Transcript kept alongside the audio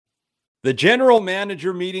The general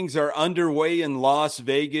manager meetings are underway in Las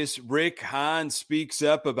Vegas. Rick Hahn speaks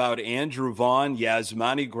up about Andrew Vaughn,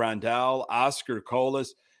 Yasmani Grandal, Oscar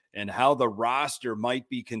Colas, and how the roster might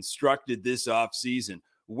be constructed this offseason.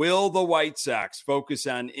 Will the White Sox focus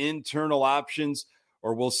on internal options,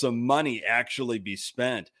 or will some money actually be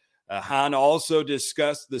spent? Hahn also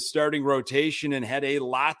discussed the starting rotation and had a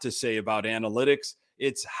lot to say about analytics.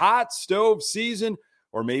 It's hot stove season.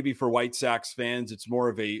 Or maybe for White Sox fans, it's more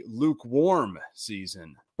of a lukewarm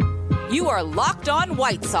season. You are Locked On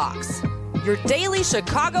White Sox, your daily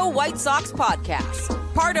Chicago White Sox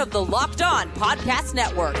podcast. Part of the Locked On Podcast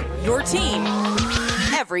Network, your team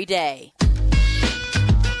every day.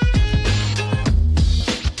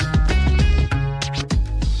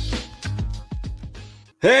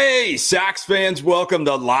 Hey, Sox fans, welcome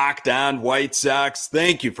to Locked On White Sox.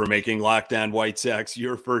 Thank you for making Locked On White Sox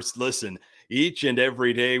your first listen. Each and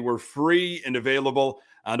every day, we're free and available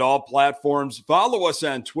on all platforms. Follow us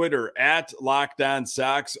on Twitter at Locked On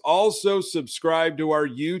Sox. Also, subscribe to our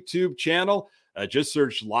YouTube channel. Just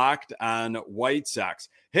search Locked On White Sox.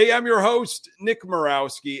 Hey, I'm your host, Nick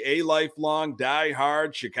Morawski, a lifelong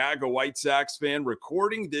diehard Chicago White Sox fan,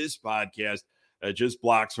 recording this podcast just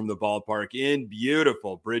blocks from the ballpark in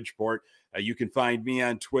beautiful Bridgeport. You can find me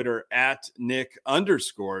on Twitter at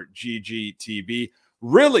Nick_GGTB.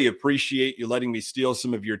 Really appreciate you letting me steal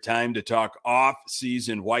some of your time to talk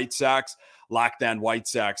off-season White Sox. Locked On White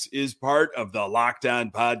Sox is part of the Locked On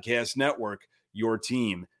Podcast Network, your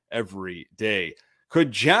team every day.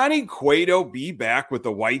 Could Johnny Cueto be back with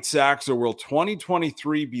the White Sox, or will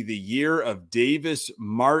 2023 be the year of Davis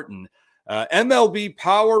Martin? MLB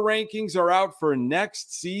power rankings are out for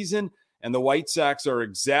next season, and the White Sox are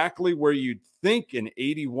exactly where you'd think an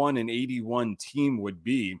 81-81 team would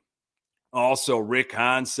be. Also, Rick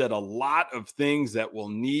Hahn said a lot of things that will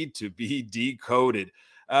need to be decoded.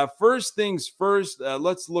 First things first,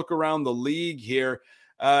 let's look around the league here.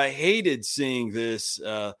 Hated seeing this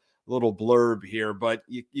little blurb here, but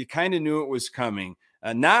you kind of knew it was coming.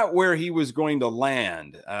 Not where he was going to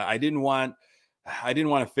land. I didn't want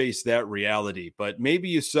to face that reality, but maybe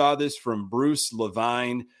you saw this from Bruce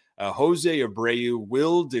Levine. Jose Abreu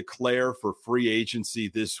will declare for free agency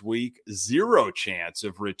this week. Zero chance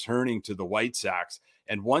of returning to the White Sox.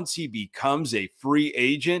 And once he becomes a free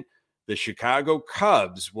agent, the Chicago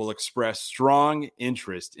Cubs will express strong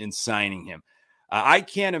interest in signing him. I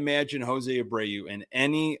can't imagine Jose Abreu in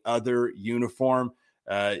any other uniform.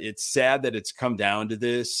 It's sad that it's come down to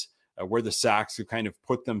this, where the Sox have kind of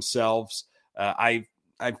put themselves. I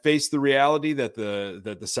face the reality that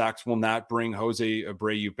the Sox will not bring Jose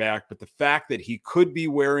Abreu back, but the fact that he could be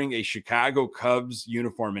wearing a Chicago Cubs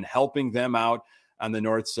uniform and helping them out on the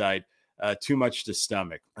north side, too much to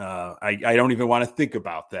stomach. I don't even want to think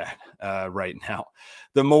about that right now.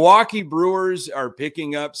 The Milwaukee Brewers are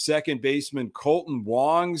picking up second baseman Colton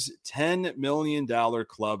Wong's $10 million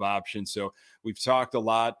club option. So we've talked a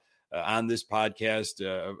lot on this podcast,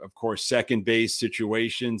 of course, second base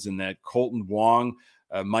situations, and that Colton Wong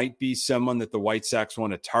might be someone that the White Sox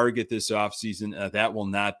want to target this offseason. That will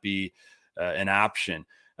not be an option.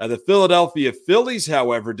 The Philadelphia Phillies,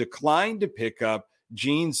 however, declined to pick up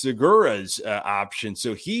Gene Segura's option,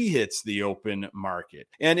 so he hits the open market.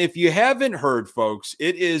 And if you haven't heard, folks,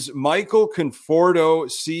 it is Michael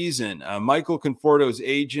Conforto season. Michael Conforto's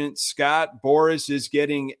agent, Scott Boras, is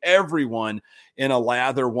getting everyone in a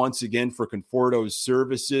lather once again for Conforto's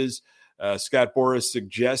services. Scott Boras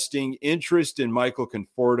suggesting interest in Michael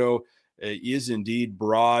Conforto is indeed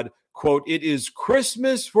broad. Quote, "It is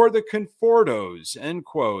Christmas for the Confortos," end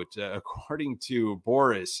quote, according to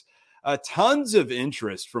Boras. Tons of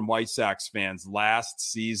interest from White Sox fans last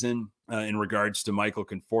season in regards to Michael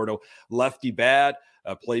Conforto. Lefty bat,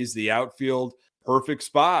 plays the outfield. Perfect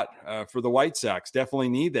spot for the White Sox. Definitely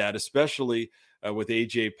need that, especially with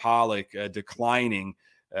A.J. Pollock declining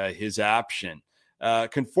his option.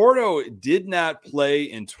 Conforto did not play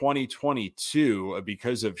in 2022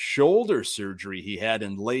 because of shoulder surgery he had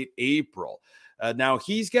in late April. Now,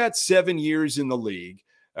 he's got 7 years in the league,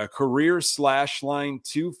 a career slash line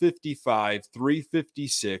 255,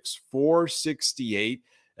 356, 468.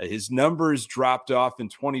 His numbers dropped off in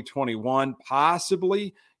 2021,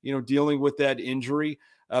 possibly, dealing with that injury.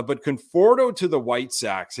 But Conforto to the White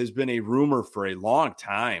Sox has been a rumor for a long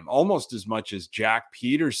time, almost as much as Jack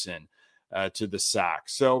Peterson to the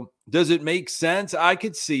Sox. So does it make sense? I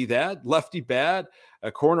could see that. Lefty bat, a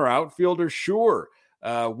corner outfielder, sure.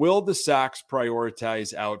 Will the Sox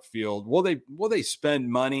prioritize outfield? Will they spend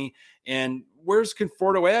money? And where's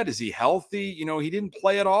Conforto at? Is he healthy? He didn't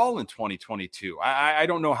play at all in 2022. I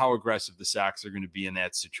don't know how aggressive the Sox are going to be in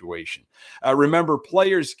that situation. Remember,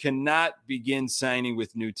 players cannot begin signing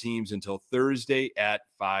with new teams until Thursday at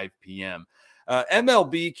 5 p.m.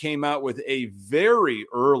 MLB came out with a very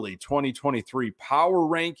early 2023 power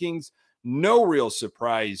rankings. No real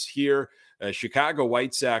surprise here. Chicago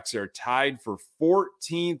White Sox are tied for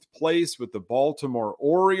 14th place with the Baltimore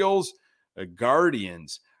Orioles. The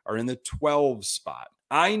Guardians are in the 12th spot.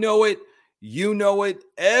 I know it. You know it.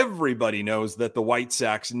 Everybody knows that the White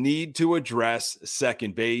Sox need to address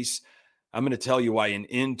second base. I'm going to tell you why an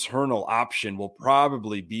internal option will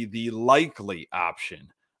probably be the likely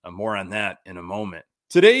option. More on that in a moment.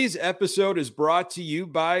 Today's episode is brought to you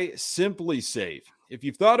by SimpliSafe. If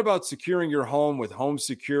you've thought about securing your home with home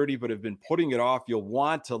security but have been putting it off, you'll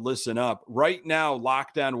want to listen up. Right now,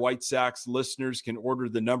 Locked On White Sox listeners can order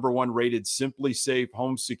the #1 rated SimpliSafe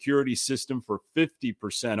home security system for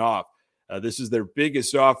 50% off. This is their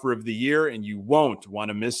biggest offer of the year, and you won't want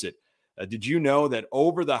to miss it. Did you know that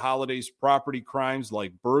over the holidays, property crimes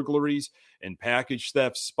like burglaries and package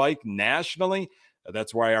theft spike nationally?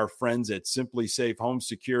 That's why our friends at SimpliSafe Home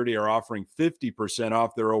Security are offering 50%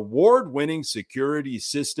 off their award-winning security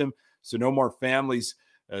system. So now more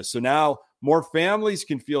families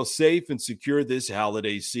can feel safe and secure this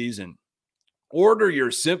holiday season. Order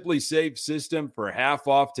your SimpliSafe system for half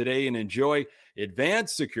off today and enjoy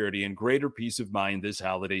advanced security and greater peace of mind this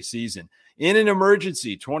holiday season. In an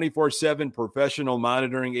emergency, 24/7 professional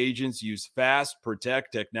monitoring agents use Fast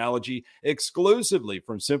Protect technology exclusively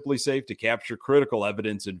from SimpliSafe to capture critical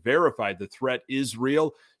evidence and verify the threat is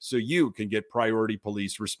real so you can get priority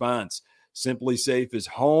police response. SimpliSafe is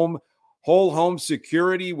whole home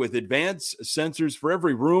security with advanced sensors for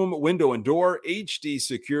every room, window, and door, HD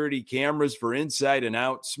security cameras for inside and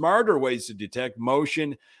out, smarter ways to detect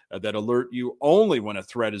motion that alert you only when a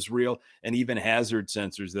threat is real, and even hazard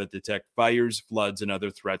sensors that detect fires, floods, and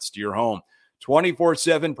other threats to your home.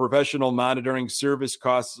 24/7 professional monitoring service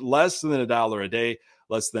costs less than $1 a day,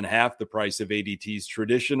 less than half the price of ADT's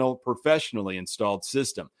traditional professionally installed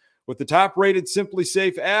system. With the top-rated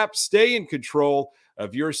SimpliSafe app, stay in control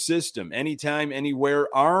of your system anytime,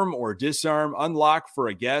 anywhere, arm or disarm, unlock for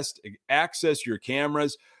a guest, access your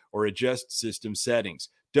cameras, or adjust system settings.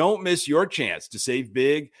 Don't miss your chance to save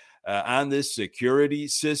big on this security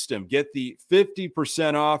system. Get the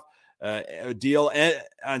 50% off deal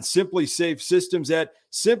on SimpliSafe systems at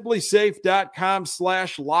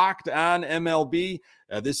simplisafe.com/lockedonMLB.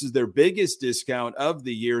 This is their biggest discount of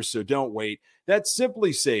the year, so don't wait. That's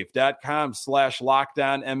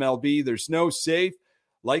simplisafe.com/lockedonMLB. There's no safe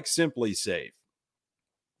like SimpliSafe.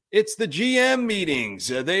 It's the GM meetings.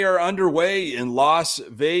 They are underway in Las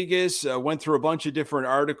Vegas. Went through a bunch of different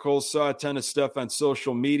articles, saw a ton of stuff on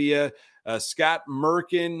social media. Scott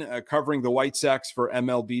Merkin covering the White Sox for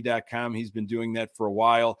MLB.com. He's been doing that for a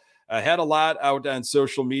while. Had a lot out on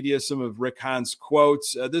social media, some of Rick Hahn's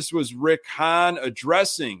quotes. This was Rick Hahn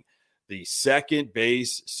addressing the second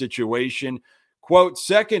base situation. Quote,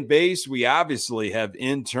 second base, we obviously have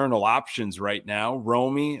internal options right now,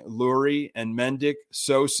 Romy, Lurie, and Mendick,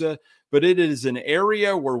 Sosa, but it is an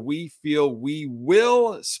area where we feel we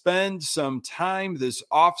will spend some time this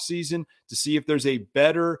offseason to see if there's a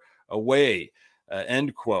better way,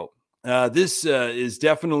 end quote. This is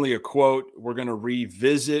definitely a quote we're going to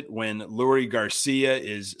revisit when Lurie Garcia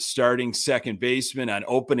is starting second baseman on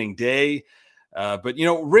opening day. But,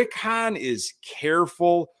 Rick Hahn is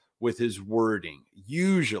careful with his wording.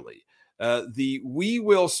 Usually, we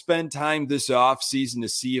will spend time this offseason to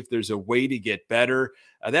see if there's a way to get better.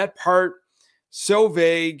 That part, so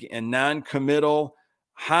vague and non-committal.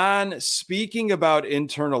 Hahn speaking about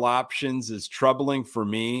internal options is troubling for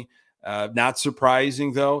me. Not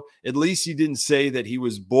surprising, though. At least he didn't say that he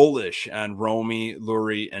was bullish on Romy,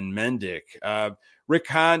 Lurie, and Mendick. Rick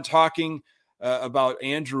Hahn talking about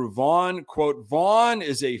Andrew Vaughn. Quote, Vaughn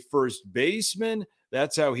is a first baseman.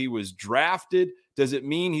 That's how he was drafted. Does it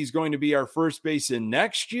mean he's going to be our first baseman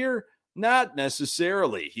next year? Not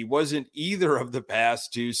necessarily. He wasn't either of the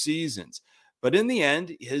past two seasons. But in the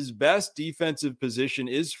end, his best defensive position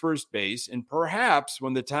is first base, and perhaps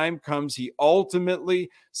when the time comes, he ultimately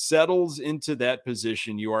settles into that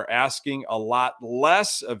position. You are asking a lot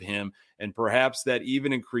less of him, and perhaps that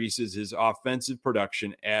even increases his offensive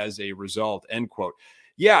production as a result, end quote.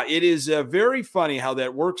 Yeah, it is very funny how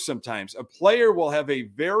that works sometimes. A player will have a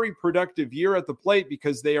very productive year at the plate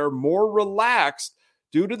because they are more relaxed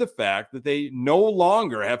due to the fact that they no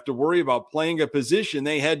longer have to worry about playing a position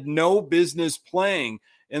they had no business playing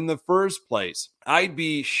in the first place. I'd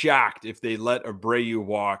be shocked if they let Abreu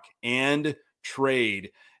walk and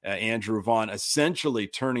trade Andrew Vaughn, essentially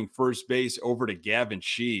turning first base over to Gavin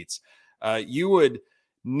Sheets. You would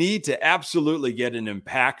need to absolutely get an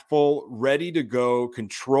impactful, ready-to-go,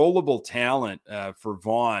 controllable talent for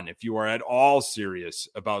Vaughn if you are at all serious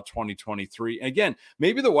about 2023. Again,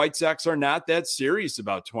 maybe the White Sox are not that serious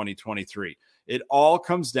about 2023. It all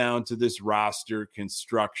comes down to this roster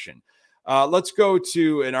construction. Let's go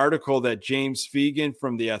to an article that James Fegan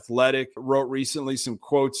from The Athletic wrote recently, some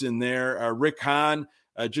quotes in there. Rick Hahn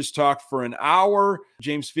just talked for an hour.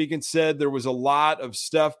 James Fegan said there was a lot of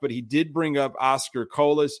stuff, but he did bring up Oscar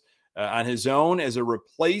Colas on his own as a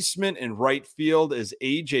replacement in right field as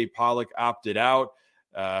A.J. Pollock opted out.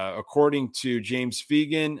 According to James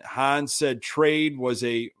Fegan, Hahn said trade was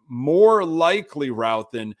a more likely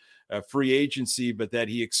route than free agency, but that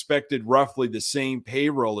he expected roughly the same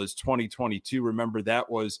payroll as 2022. Remember, that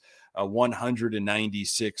was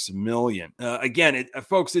 $196 million. Again,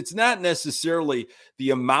 folks, it's not necessarily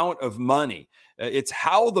the amount of money. It's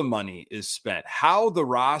how the money is spent, how the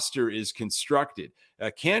roster is constructed.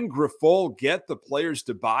 Can Grifol get the players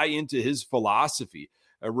to buy into his philosophy?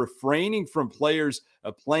 Refraining from players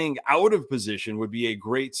playing out of position would be a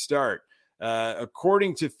great start.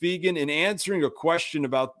 According to Fegan, in answering a question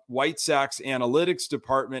about White Sox analytics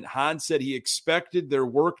department, Hahn said he expected their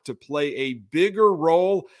work to play a bigger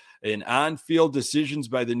role in on-field decisions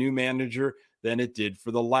by the new manager than it did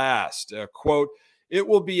for the last. Quote, it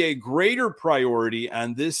will be a greater priority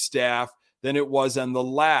on this staff than it was on the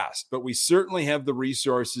last, but we certainly have the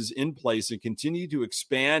resources in place and continue to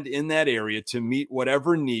expand in that area to meet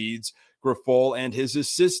whatever needs Grifol and his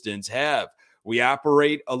assistants have. We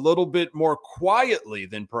operate a little bit more quietly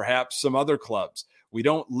than perhaps some other clubs. We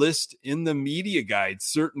don't list in the media guide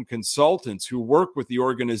certain consultants who work with the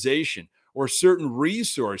organization or certain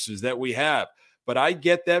resources that we have. But I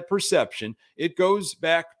get that perception. It goes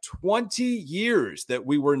back 20 years that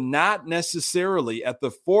we were not necessarily at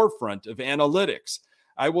the forefront of analytics.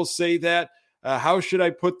 I will say that, how should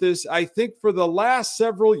I put this? I think for the last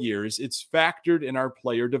several years, it's factored in our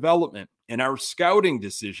player development and our scouting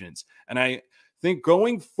decisions. And I think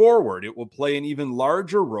going forward, it will play an even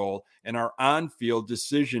larger role in our on-field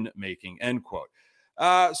decision-making, end quote.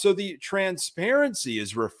 So the transparency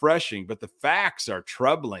is refreshing, but the facts are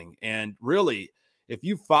troubling. And really, if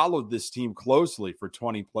you followed this team closely for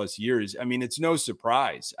 20 plus years, I mean, it's no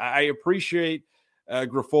surprise. I appreciate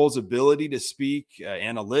Grifol's ability to speak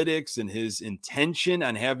analytics and his intention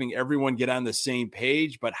on having everyone get on the same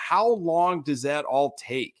page. But how long does that all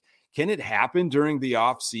take? Can it happen during the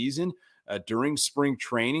off season, during spring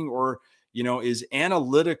training, or, is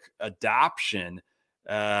analytic adoption,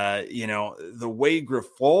 the way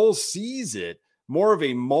Grifol sees it, more of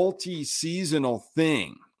a multi-seasonal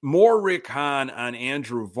thing? More Rick Hahn on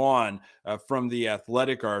Andrew Vaughn from the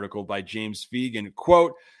Athletic article by James Fegan.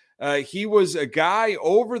 Quote, he was a guy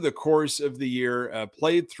over the course of the year,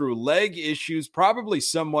 played through leg issues, probably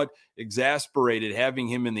somewhat exasperated having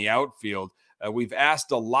him in the outfield. We've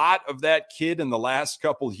asked a lot of that kid in the last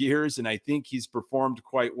couple years, and I think he's performed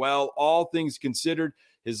quite well. All things considered,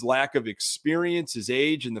 his lack of experience, his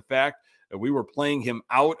age, and the fact that we were playing him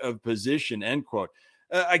out of position, end quote.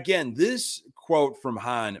 Again, this quote from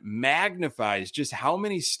Hahn magnifies just how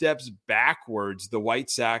many steps backwards the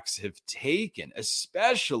White Sox have taken,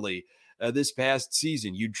 especially this past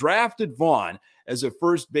season. You drafted Vaughn as a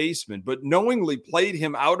first baseman, but knowingly played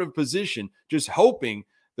him out of position, just hoping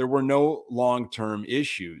there were no long-term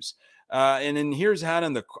issues. And then here's Hahn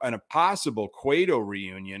on a possible Cueto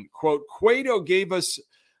reunion. Quote, Cueto gave us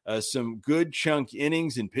some good chunk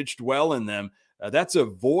innings and pitched well in them. That's a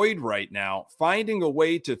void right now. Finding a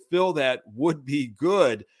way to fill that would be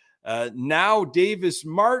good. Now Davis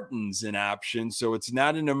Martin's an option, so it's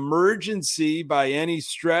not an emergency by any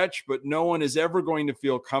stretch, but no one is ever going to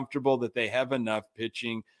feel comfortable that they have enough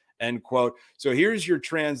pitching, end quote. So here's your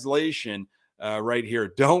translation right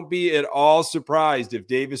here. Don't be at all surprised if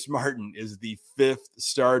Davis Martin is the fifth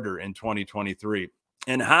starter in 2023.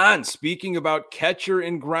 And Hahn, speaking about Ketcher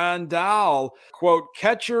and Grandal, quote,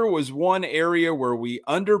 Ketcher was one area where we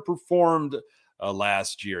underperformed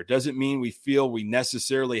last year. Doesn't mean we feel we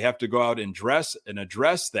necessarily have to go out and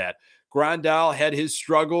address that. Grandal had his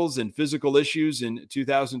struggles and physical issues in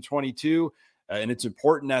 2022, and it's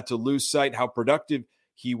important not to lose sight how productive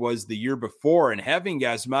he was the year before. And having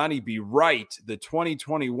Yasmani be right, the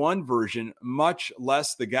 2021 version, much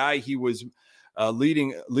less the guy he was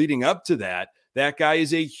leading up to that, that guy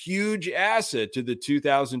is a huge asset to the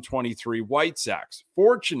 2023 White Sox.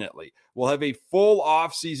 Fortunately, we'll have a full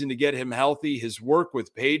offseason to get him healthy. His work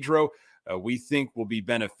with Pedro we think will be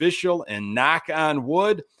beneficial, and knock on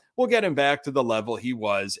wood, we'll get him back to the level he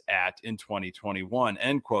was at in 2021,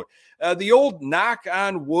 end quote. The old knock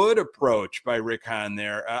on wood approach by Rick Hahn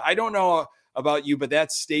there. I don't know about you, but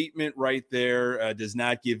that statement right there does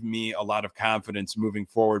not give me a lot of confidence moving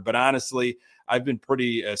forward. But honestly, I've been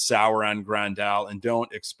pretty sour on Grandal and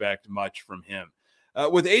don't expect much from him.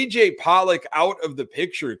 With A.J. Pollock out of the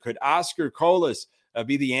picture, could Oscar Colas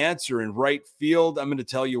be the answer in right field? I'm going to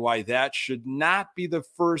tell you why that should not be the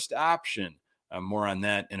first option. More on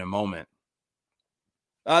that in a moment.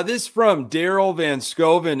 This from Daryl Van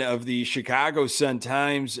Scoven of the Chicago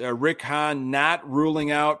Sun-Times. Rick Hahn not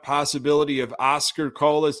ruling out possibility of Oscar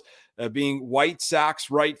Colas being White Sox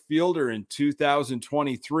right fielder in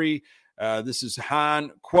 2023. This is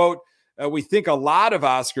Hahn, quote, we think a lot of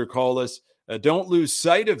Oscar Colas. Don't lose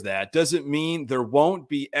sight of that. Doesn't mean there won't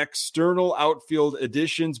be external outfield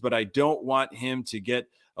additions, but I don't want him to get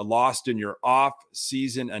lost in your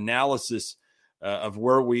off-season analysis of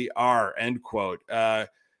where we are, end quote.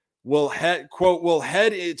 We'll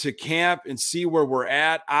head into camp and see where we're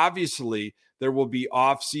at. Obviously, there will be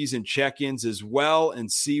off-season check-ins as well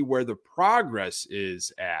and see where the progress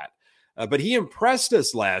is at. But he impressed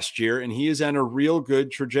us last year, and he is on a real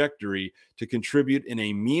good trajectory to contribute in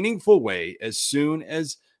a meaningful way as soon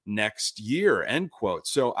as next year, end quote.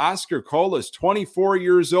 So Oscar Colas, 24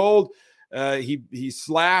 years old, he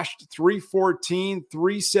slashed 314,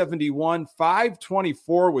 371,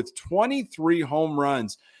 524 with 23 home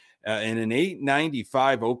runs and an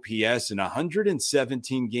 895 OPS in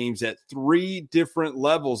 117 games at 3 different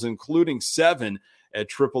levels, including 7 at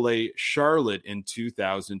AAA Charlotte in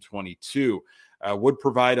 2022. Would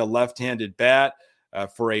provide a left-handed bat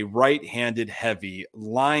for a right-handed heavy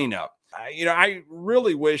lineup. I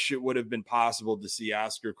really wish it would have been possible to see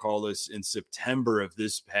Oscar Colas in September of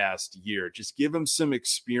this past year. Just give him some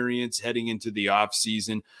experience heading into the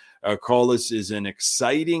offseason. Colas is an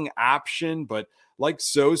exciting option, but like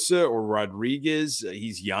Sosa or Rodriguez,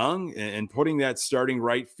 he's young, and putting that starting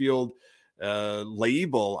right field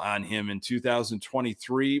label on him in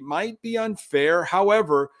 2023 might be unfair.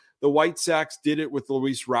 However, the White Sox did it with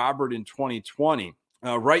Luis Robert in 2020.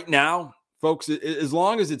 Right now, folks, as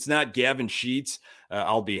long as it's not Gavin Sheets,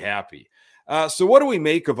 I'll be happy. So what do we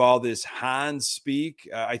make of all this Hahn speak?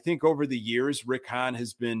 I think over the years, Rick Hahn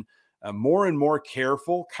has been more and more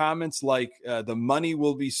careful. Comments like the money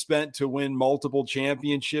will be spent to win multiple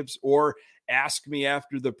championships or ask me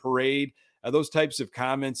after the parade. Those types of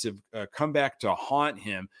comments have come back to haunt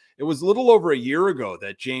him. It was a little over a year ago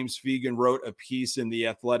that James Fegan wrote a piece in The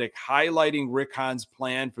Athletic highlighting Rick Hahn's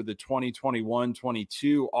plan for the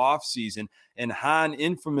 2021-22 offseason, and Hahn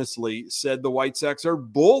infamously said the White Sox are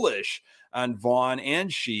bullish on Vaughn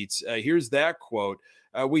and Sheets. Here's that quote.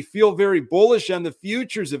 We feel very bullish on the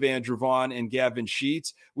futures of Andrew Vaughn and Gavin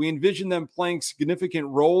Sheets. We envision them playing significant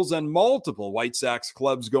roles on multiple White Sox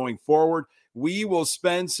clubs going forward. We will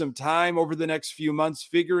spend some time over the next few months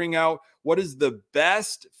figuring out what is the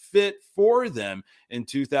best fit for them in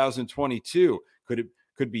 2022. Could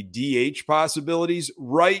be DH possibilities,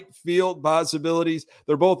 right field possibilities.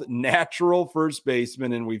 They're both natural first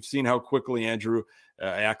basemen, and we've seen how quickly Andrew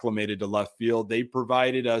acclimated to left field. They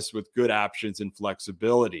provided us with good options and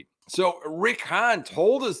flexibility. So Rick Hahn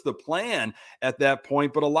told us the plan at that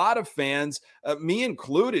point, but a lot of fans, me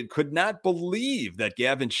included, could not believe that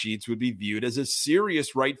Gavin Sheets would be viewed as a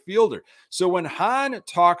serious right fielder. So when Hahn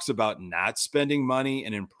talks about not spending money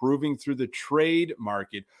and improving through the trade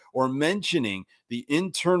market or mentioning the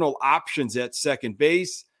internal options at second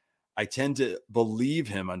base, I tend to believe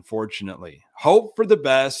him, unfortunately. Hope for the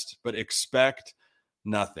best, but expect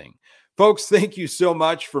nothing. Folks, thank you so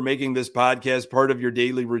much for making this podcast part of your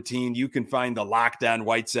daily routine. You can find the Locked On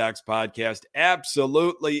White Sox podcast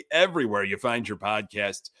absolutely everywhere you find your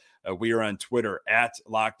podcasts. We are on Twitter at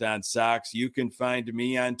Locked On Sox. You can find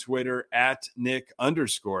me on Twitter at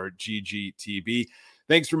Nick_GGTB.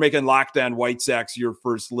 Thanks for making Locked On White Sox your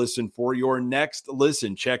first listen. For your next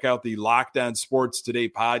listen, check out the Locked On Sports Today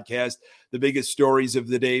podcast, the biggest stories of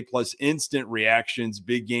the day, plus instant reactions,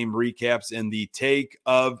 big game recaps, and the take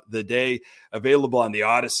of the day, available on the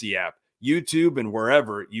Odyssey app, YouTube, and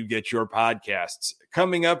wherever you get your podcasts.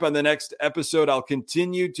 Coming up on the next episode, I'll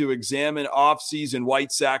continue to examine off-season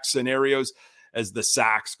White Sox scenarios as the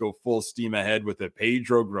Sox go full steam ahead with the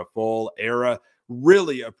Pedro Grifol era.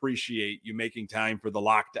 Really appreciate you making time for the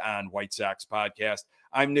Locked On White Sox podcast.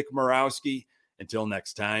 I'm Nick Morawski. Until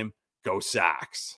next time, go Sox.